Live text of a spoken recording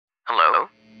Hello?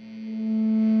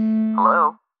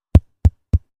 Hello?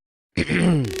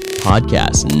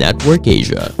 Podcast Network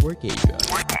Asia.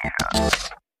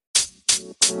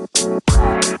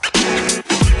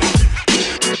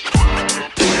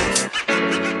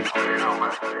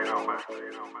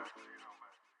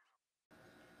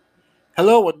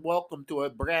 Hello and welcome to a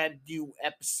brand new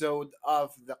episode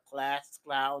of the Class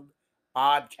Clown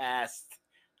Podcast,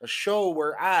 a show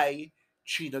where I,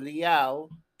 Chino Liao,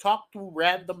 talk to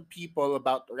random people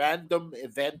about random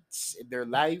events in their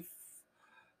life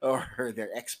or their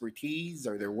expertise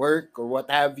or their work or what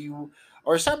have you.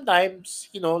 Or sometimes,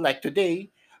 like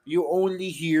today, you only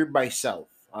hear myself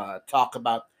talk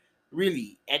about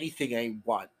really anything I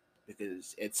want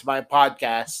because it's my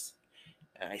podcast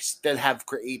and I still have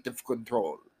creative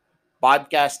control.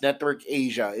 Podcast Network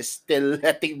Asia is still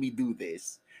letting me do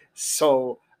this.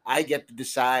 So I get to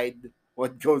decide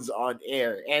what goes on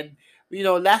air. And,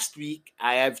 last week,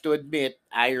 I have to admit,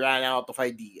 I ran out of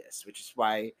ideas, which is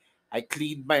why I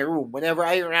cleaned my room. Whenever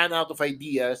I ran out of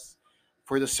ideas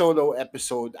for the solo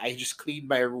episode, I just clean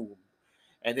my room.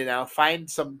 And then I'll find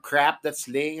some crap that's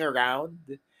laying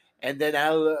around. And then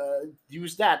I'll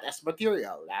use that as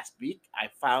material. Last week, I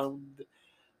found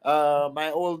my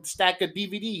old stack of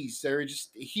DVDs. They're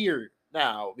just here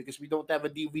now because we don't have a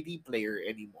DVD player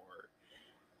anymore.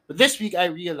 But this week I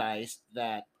realized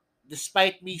that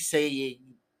despite me saying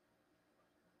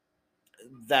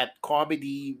that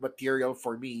comedy material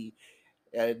for me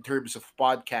in terms of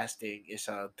podcasting is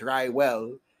a dry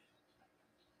well,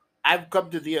 I've come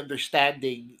to the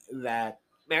understanding that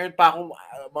meron pa akong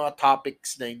mga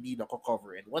topics na hindi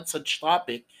nako-cover. And one such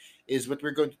topic is what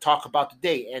we're going to talk about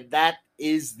today, and that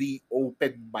is the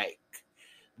open mic.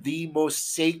 The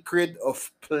most sacred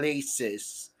of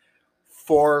places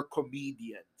for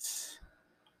comedians.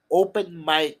 Open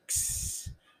mics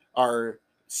are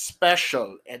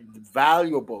special and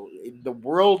valuable in the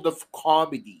world of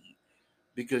comedy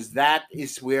because that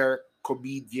is where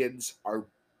comedians are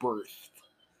birthed.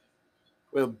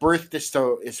 Well, birthed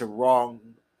is a wrong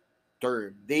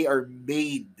term. They are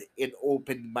made in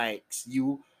open mics.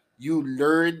 You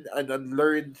learn and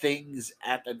unlearn things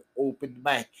at an open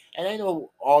mic. And I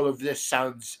know all of this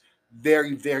sounds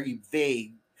very, very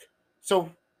vague.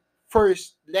 So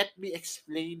first, let me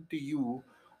explain to you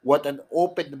what an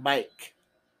open mic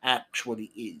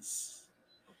actually is.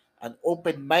 An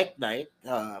open mic night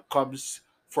comes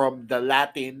from the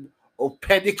Latin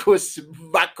openicus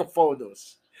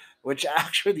macrophonos, which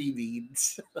actually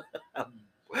means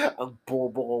ang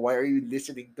bobo ko, why are you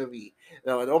listening to me?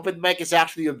 Now, an open mic is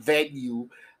actually a venue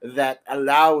that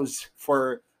allows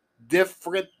for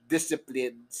different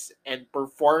disciplines and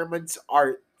performance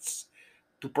arts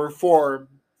to perform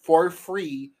for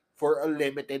free for a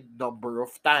limited number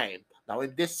of time. Now,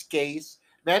 in this case,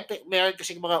 meron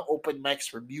kasing mga open mics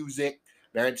for music,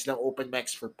 meron silang open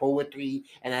mics for poetry,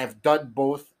 and I've done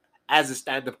both as a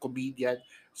stand-up comedian.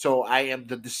 So I am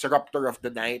the disruptor of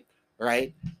the night,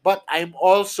 right? But a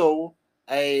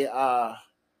uh,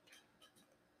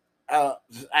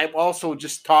 I'm also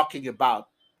just talking about.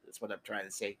 That's what I'm trying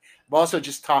to say. I'm also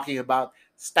just talking about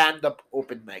stand-up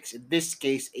open mics. In this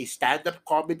case, a stand-up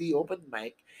comedy open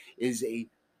mic is a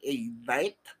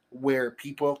night where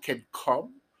people can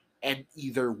come and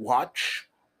either watch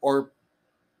or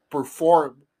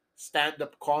perform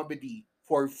stand-up comedy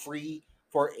for free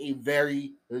for a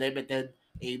very limited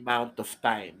amount of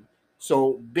time.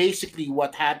 So basically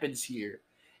what happens here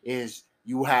is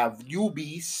you have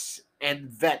newbies and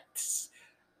vets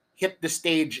hit the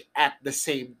stage at the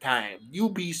same time.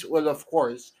 Newbies will of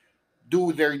course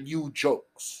do their new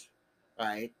jokes,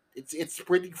 right? It's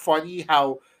pretty funny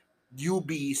how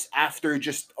newbies after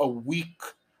just a week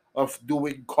of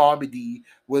doing comedy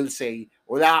will say,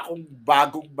 wala akong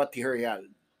bagong material.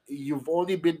 You've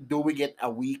only been doing it a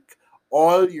week.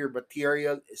 All your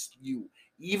material is new.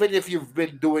 Even if you've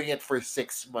been doing it for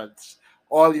 6 months,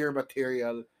 all your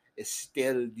material is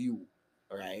still new.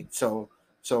 Right? So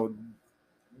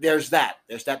there's that.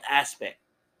 There's that aspect.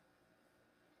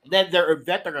 Then there are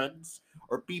veterans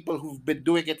or people who've been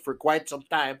doing it for quite some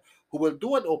time who will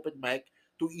do an open mic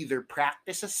to either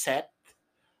practice a set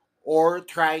or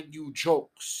try new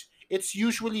jokes. It's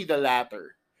usually the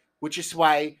latter, which is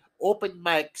why open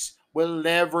mics will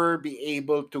never be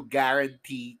able to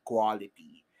guarantee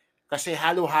quality. Kasi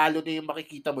halo-halo na yung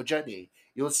makikita mo dyan eh.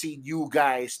 You'll see new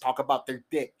guys talk about their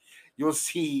dick. You'll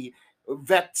see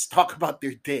vets talk about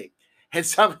their dick. And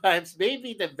sometimes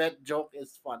maybe the vet joke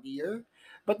is funnier,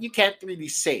 but you can't really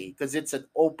say because it's an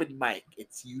open mic.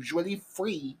 It's usually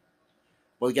free.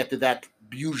 We'll get to that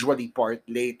usually part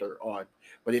later on.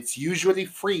 But it's usually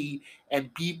free,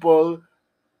 and people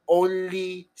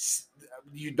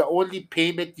the only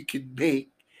payment you can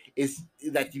make is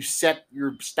that you set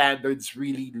your standards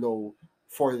really low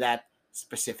for that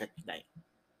specific night.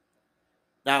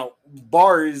 Now,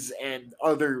 bars and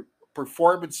other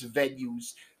performance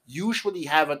venues usually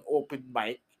have an open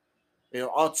mic,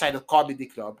 outside of comedy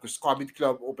club, because comedy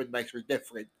club open mics are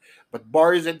different. But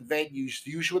bars and venues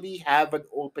usually have an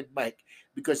open mic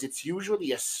because it's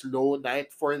usually a slow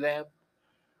night for them,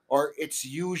 or it's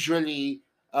usually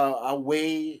a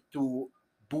way to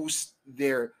boost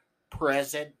their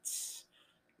presence.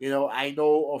 I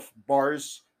know of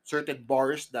certain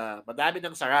bars na madami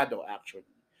ng sarado actually,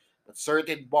 but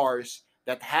certain bars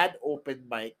that had open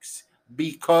mics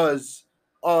because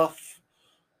of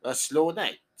a slow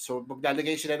night. So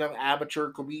maglalagay sila ng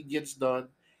amateur comedians doon,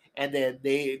 and then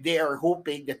they are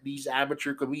hoping that these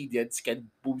amateur comedians can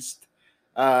boost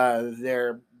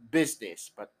their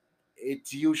business, but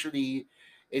it's usually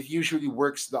it usually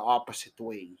works the opposite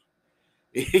way.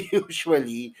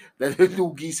 Usually,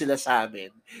 nalulugi sila sa amin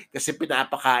kasi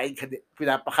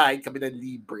pinapakain kami ng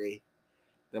libre.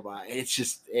 Diba? It's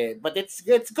just, but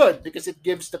it's good because it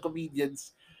gives the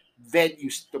comedians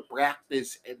venues to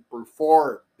practice and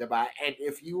perform. Diba? And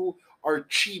if you are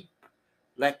cheap,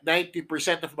 like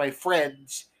 90% of my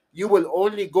friends, you will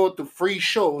only go to free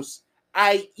shows,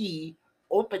 i.e.,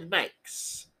 open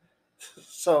mics.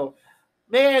 So,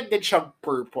 meron din siyang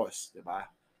purpose, di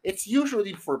ba? It's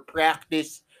usually for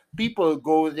practice. People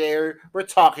go there. We're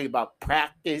talking about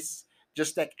practice.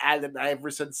 Just like Allen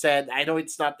Iverson said, I know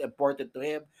it's not important to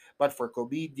him, but for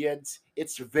comedians,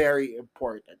 it's very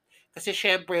important. Kasi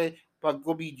syempre, pag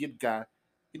comedian ka,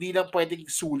 hindi lang pwedeng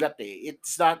sulat eh.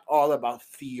 It's not all about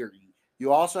theory.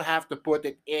 You also have to put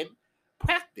it in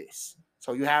practice.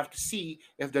 So you have to see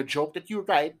if the joke that you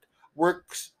write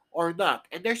works or not.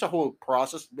 And there's a whole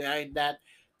process behind that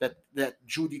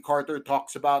Judy Carter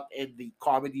talks about in the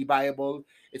Comedy Bible.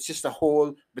 It's just a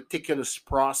whole meticulous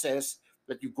process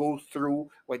that you go through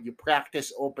when you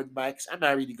practice open mics. I'm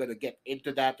not really gonna get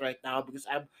into that right now because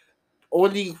I'm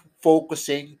only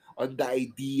focusing on the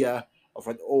idea of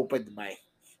an open mic.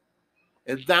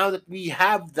 And now that we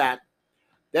have that,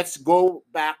 let's go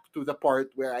back to the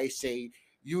part where I say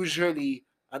usually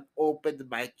an open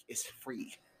mic is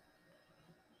free.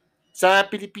 Sa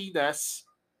Pilipinas,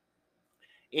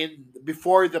 in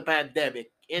before the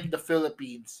pandemic in the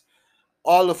Philippines,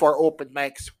 all of our open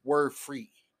mics were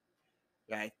free,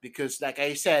 right? Because, like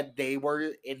I said, they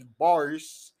were in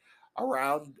bars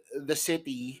around the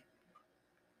city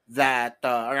that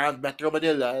around Metro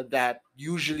Manila that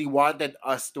usually wanted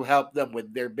us to help them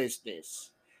with their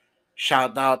business.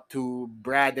 Shout out to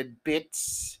Brad and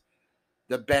Pitts,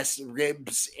 the best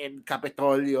ribs in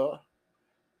Capitolio.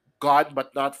 Gone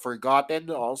but not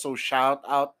forgotten. Also, shout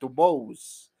out to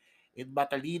Moe's in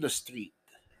Matalino Street.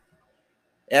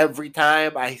 Every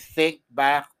time I think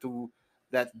back to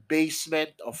that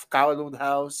basement of Kowloon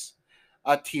House,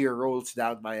 a tear rolls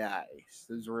down my eyes.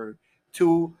 Those were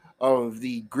two of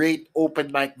the great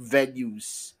open mic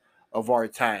venues of our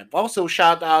time. Also,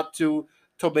 shout out to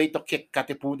Tomato Kick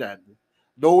Katipunan.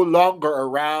 No longer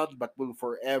around, but will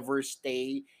forever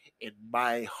stay in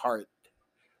my heart.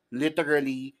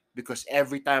 Literally, because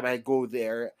every time I go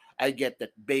there, I get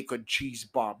that bacon cheese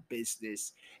bomb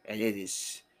business, and it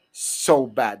is so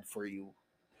bad for you,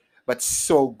 but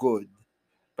so good,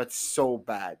 but so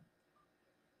bad.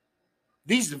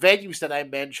 These venues that I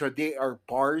mentioned, they are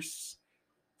bars.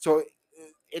 So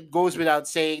it goes without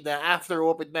saying that after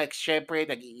open mics, syempre,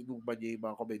 nagiinuman niya yung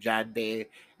mga komedyante,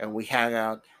 and we hang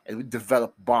out, and we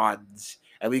develop bonds,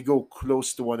 and we go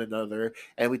close to one another,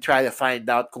 and we try to find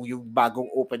out kung yung bagong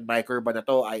open micer ba na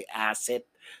to ay asset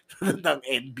ng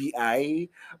NBI,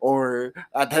 or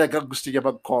talagang gusto niya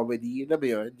mag-comedy. Alam mo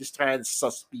yun? Just try and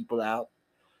suss people out.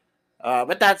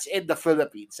 But that's in the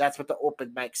Philippines. That's what the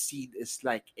open mic scene is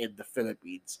like in the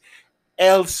Philippines.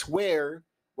 Elsewhere,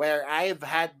 where I've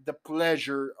had the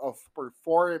pleasure of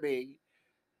performing,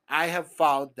 I have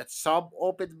found that some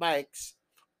open mics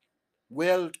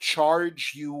will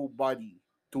charge you money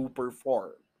to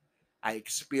perform. I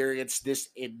experienced this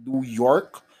in New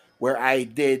York, where I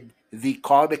did the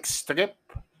comic strip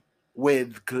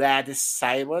with Gladys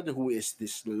Simon, who is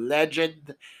this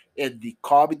legend in the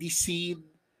comedy scene.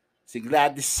 Si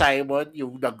Gladys Simon,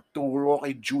 yung nagturo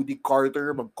kay Judy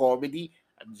Carter mag-comedy.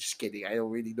 I'm just kidding. I don't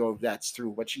really know if that's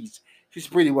true, but she's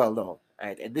pretty well known.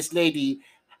 Right? And this lady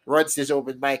runs this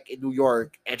open mic in New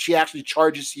York, and she actually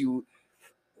charges you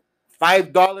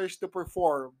 $5 to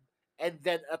perform and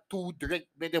then a two-drink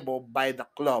minimum by the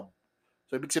club.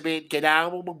 So, ibig sabihin,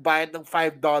 kailangan mong magbayad ng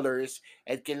 $5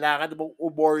 and kailangan mong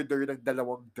umorder ng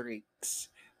dalawang drinks.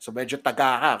 So, medyo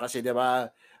taga ka kasi, di ba,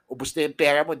 ubos na yung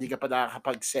pera mo, hindi ka pa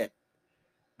nakakapag-set.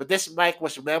 But this mic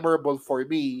was memorable for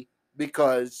me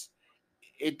because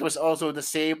it was also the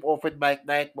same open mic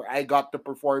night where I got to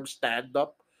perform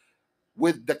stand-up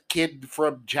with the kid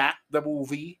from Jack the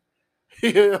movie.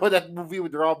 You know that movie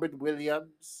with Robin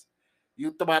Williams?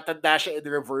 Yung tumatanda siya in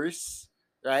reverse,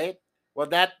 right? Well,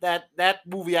 that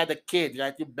movie had a kid,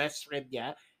 right? Yung best friend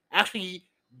niya actually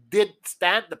did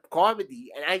stand-up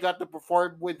comedy, and I got to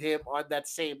perform with him on that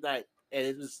same night. And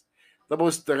it was the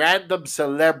most random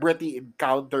celebrity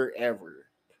encounter ever.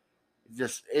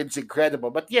 Just, it's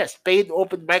incredible. But yes, paid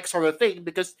open mics are a thing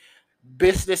because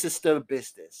business is still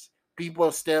business.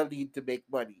 People still need to make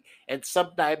money. And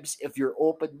sometimes if your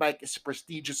open mic is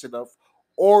prestigious enough,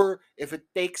 or if it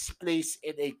takes place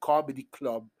in a comedy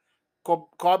club,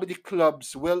 comedy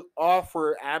clubs will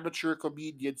offer amateur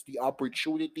comedians the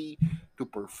opportunity to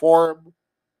perform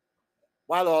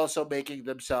while also making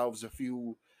themselves a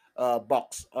few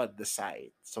bucks on the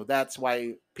side. So that's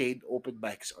why paid open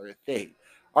mics are a thing.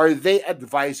 Are they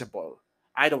advisable?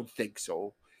 I don't think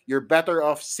so. You're better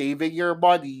off saving your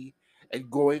money and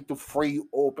going to free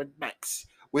open mics,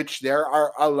 which there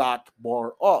are a lot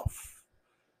more of.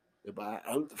 Diba?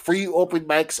 Free open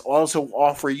mics also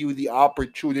offer you the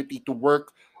opportunity to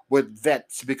work with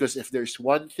vets, because if there's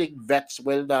one thing vets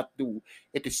will not do,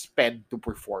 it is spend to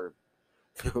perform.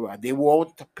 They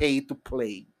won't pay to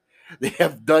play. They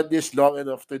have done this long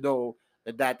enough to know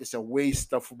that that is a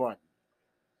waste of money.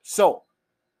 So,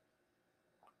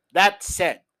 that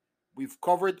said, we've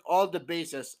covered all the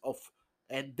bases of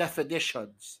and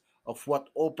definitions of what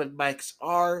open mics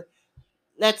are.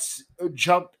 Let's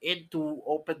jump into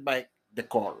open mic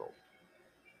decorum.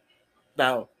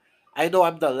 Now, I know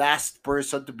I'm the last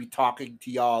person to be talking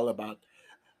to y'all about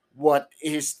what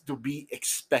is to be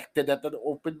expected at an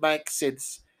open mic,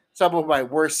 since some of my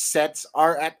worst sets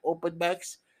are at open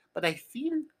mics. But I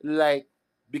feel like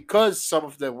because some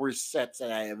of the worst sets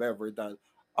that I have ever done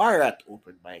are at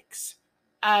open mics,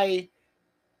 I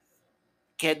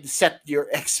can set your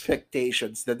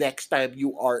expectations the next time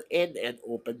you are in an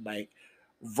open mic,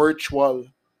 virtual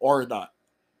or not.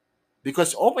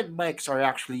 Because open mics are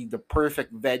actually the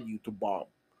perfect venue to bomb.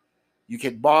 You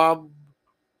can bomb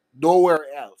nowhere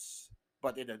else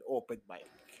but in an open mic.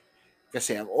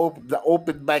 Kasi the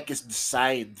open mic is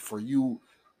designed for you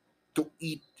to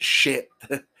eat shit,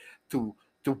 to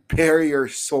bare your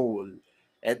soul,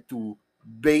 and to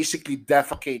basically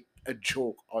defecate a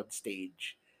joke on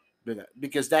stage.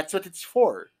 Because that's what it's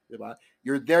for. Diba?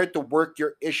 You're there to work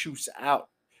your issues out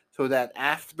so that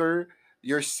after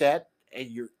your set and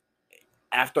you're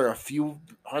after a few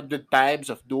hundred times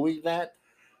of doing that,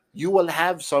 you will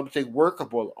have something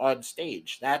workable on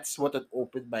stage. That's what an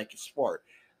open mic is for.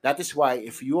 That is why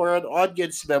if you are an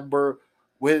audience member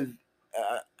with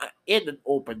in an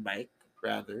open mic,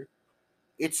 rather,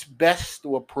 it's best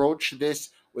to approach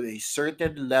this with a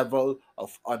certain level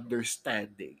of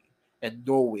understanding and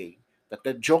knowing that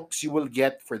the jokes you will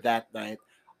get for that night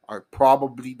are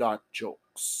probably not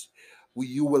jokes.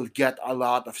 You will get a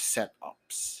lot of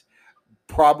setups,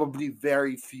 probably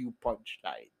very few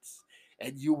punchlines,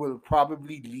 and you will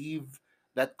probably leave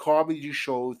that comedy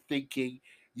show thinking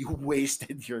you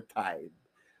wasted your time.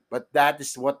 But that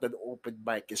is what an open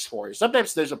mic is for.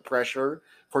 Sometimes there's a pressure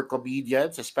for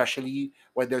comedians, especially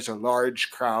when there's a large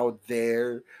crowd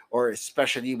there, or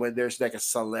especially when there's like a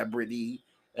celebrity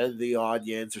in the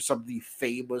audience or somebody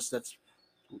famous that's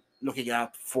looking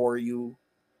out for you.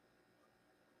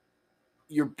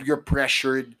 You're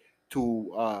pressured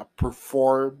to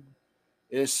perform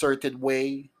in a certain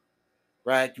way,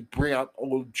 right? You bring out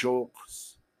old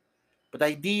jokes. But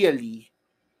ideally,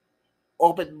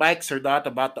 open mics are not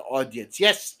about the audience.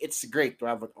 Yes, it's great to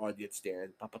have an audience there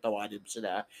and papatawanin mo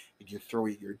sila and you're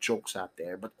throwing your jokes out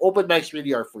there. But open mics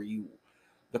really are for you,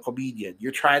 the comedian.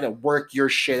 You're trying to work your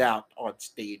shit out on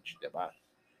stage, diba?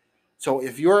 So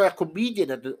if you're a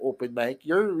comedian at an open mic,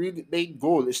 your really main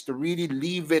goal is to really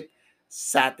leave it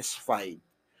satisfied,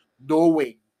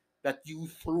 knowing that you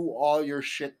threw all your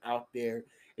shit out there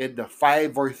in the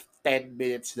 5 or 10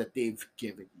 minutes that they've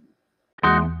given you.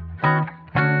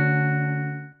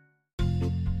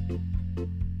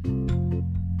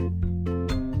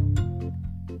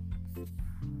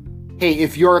 Hey,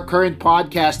 if you're a current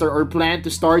podcaster or plan to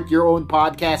start your own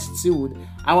podcast soon,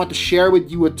 I want to share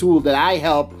with you a tool that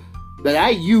I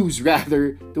use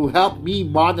rather, to help me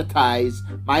monetize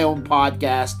my own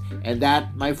podcast, and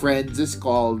that, my friends, is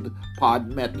called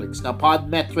Podmetrics. Now,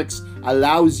 Podmetrics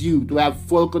allows you to have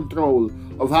full control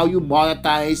of how you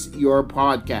monetize your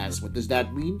podcast. What does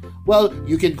that mean? Well,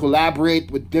 you can collaborate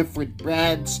with different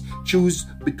brands, choose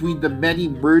between the many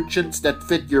merchants that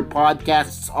fit your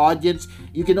podcast's audience.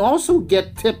 You can also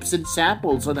get tips and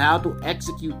samples on how to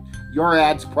execute your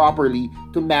ads properly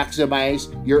to maximize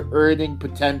your earning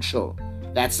potential.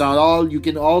 That's not all. You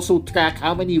can also track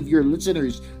how many of your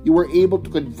listeners you were able to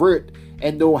convert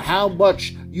and know how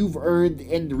much you've earned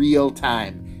in real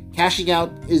time. Cashing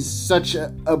out is such a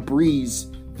breeze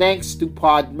thanks to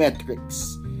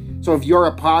Podmetrics. So if you're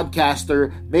a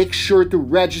podcaster, make sure to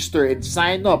register and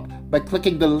sign up by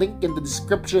clicking the link in the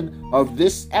description of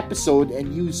this episode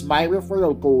and use my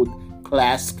referral code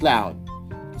ClassClown.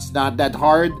 It's not that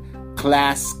hard.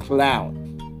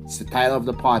 ClassClown. It's the title of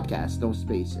the podcast, no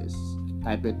spaces.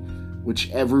 Type it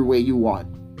whichever way you want.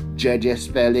 JJ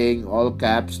spelling, all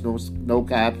caps, no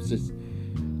caps.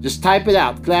 Just type it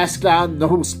out. ClassClown,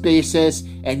 no spaces,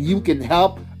 and you can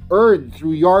help earn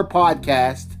through your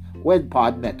podcast with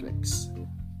Podmetrics.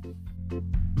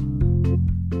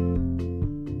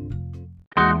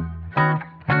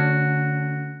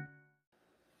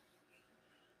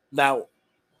 Now,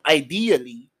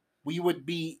 ideally, we would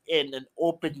be in an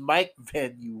open mic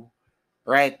venue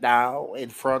right now in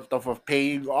front of a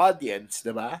paying audience,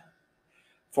 diba?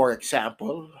 For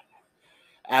example,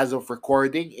 as of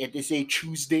recording, it is a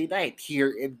Tuesday night here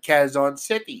in Quezon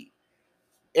City.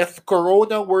 If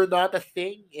Corona were not a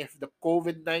thing, if the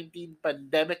COVID-19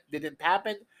 pandemic didn't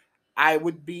happen, I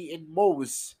would be in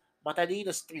Moe's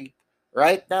Matalino Street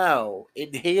right now,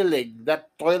 inhaling that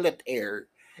toilet air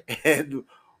and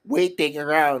waiting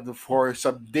around for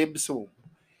some dim sum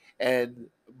and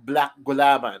black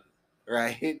gulaman,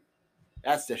 right?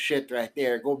 That's the shit right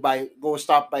there. Go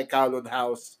stop by Kowloon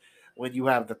House when you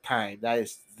have the time. That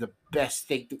is the best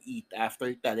thing to eat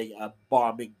after telling a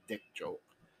bombing dick joke.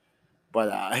 But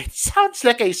it sounds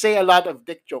like I say a lot of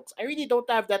dick jokes. I really don't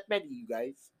have that many, you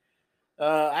guys.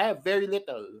 I have very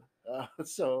little.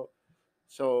 So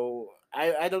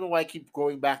I don't know why I keep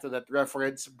going back to that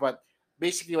reference, but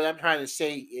basically what I'm trying to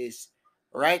say is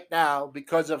right now,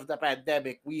 because of the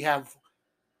pandemic, we have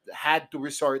had to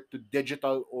resort to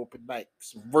digital open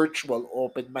mics, virtual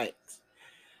open mics.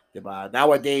 Diba?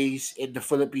 Nowadays, in the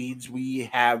Philippines, we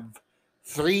have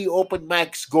 3 open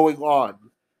mics going on.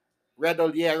 Red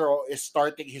Oliero is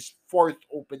starting his 4th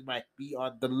open mic. Be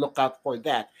on the lookout for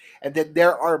that. And then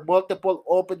there are multiple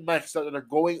open mics that are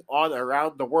going on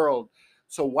around the world.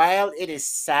 So while it is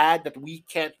sad that we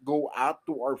can't go out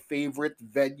to our favorite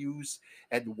venues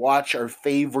and watch our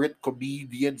favorite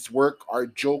comedians work our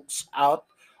jokes out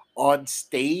on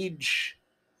stage,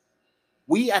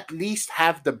 we at least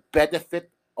have the benefit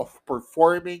of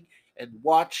performing and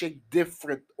watching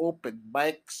different open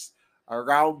mics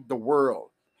around the world.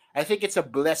 I think it's a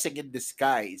blessing in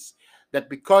disguise that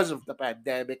because of the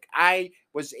pandemic, I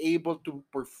was able to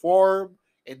perform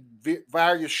in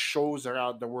various shows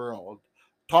around the world,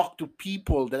 talk to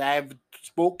people that I've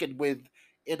spoken with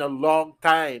in a long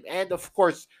time, and of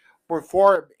course,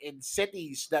 perform in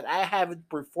cities that I haven't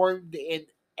performed in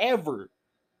ever,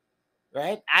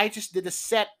 right? I just did a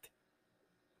set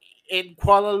in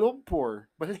Kuala Lumpur,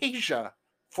 Malaysia,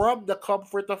 from the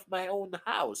comfort of my own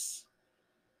house.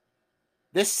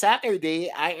 This Saturday,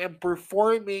 I am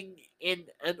performing in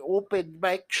an open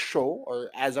mic show, or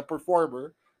as a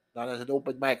performer, not as an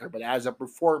open micer, but as a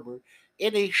performer,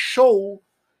 in a show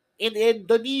in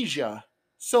Indonesia.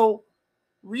 So,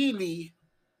 really,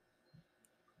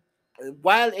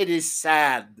 while it is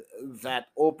sad that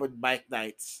open mic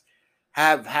nights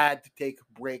have had to take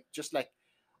a break, just like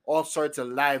all sorts of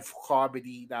live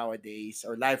comedy nowadays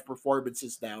or live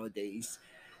performances nowadays,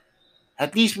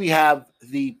 at least we have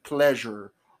the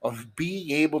pleasure of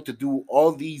being able to do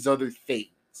all these other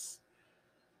things,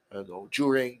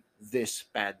 during this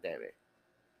pandemic.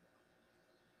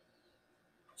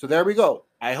 So there we go.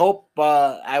 I hope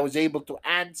I was able to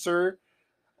answer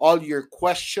all your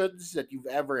questions that you've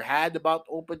ever had about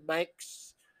open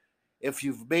mics. If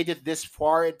you've made it this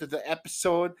far into the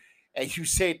episode and you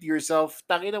say to yourself,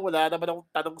 tangina, wala naman akong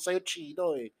tanong sa'yo,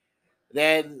 Chino eh.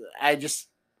 Then I just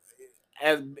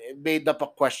made up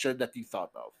a question that you thought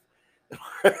of.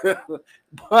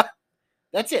 But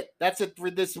that's it. That's it for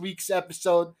this week's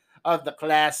episode of the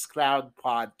Class Clown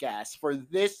Podcast. For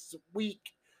this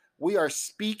week, we are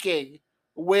speaking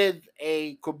with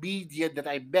a comedian that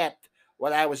I met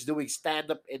when I was doing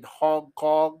stand up in Hong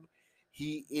Kong.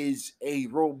 He is a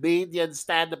Romanian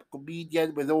stand up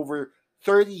comedian with over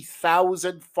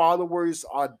 30,000 followers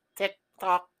on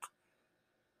TikTok.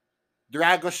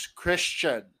 Dragos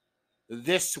Christian,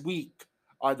 this week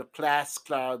on the Class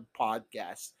Clown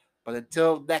podcast. But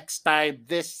until next time,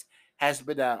 this has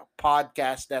been a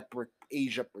Podcast Network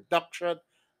Asia production,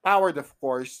 powered, of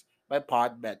course, by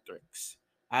Podmetrics.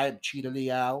 I am Chino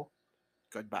Liao.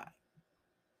 Goodbye.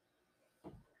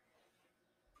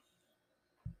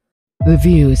 The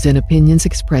views and opinions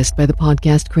expressed by the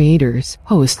podcast creators,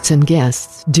 hosts, and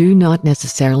guests do not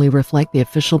necessarily reflect the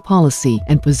official policy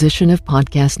and position of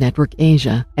Podcast Network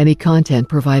Asia. Any content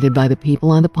provided by the people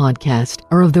on the podcast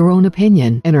are of their own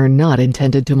opinion and are not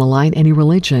intended to malign any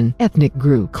religion, ethnic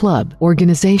group, club,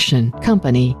 organization,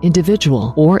 company,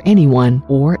 individual, or anyone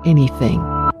or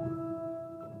anything.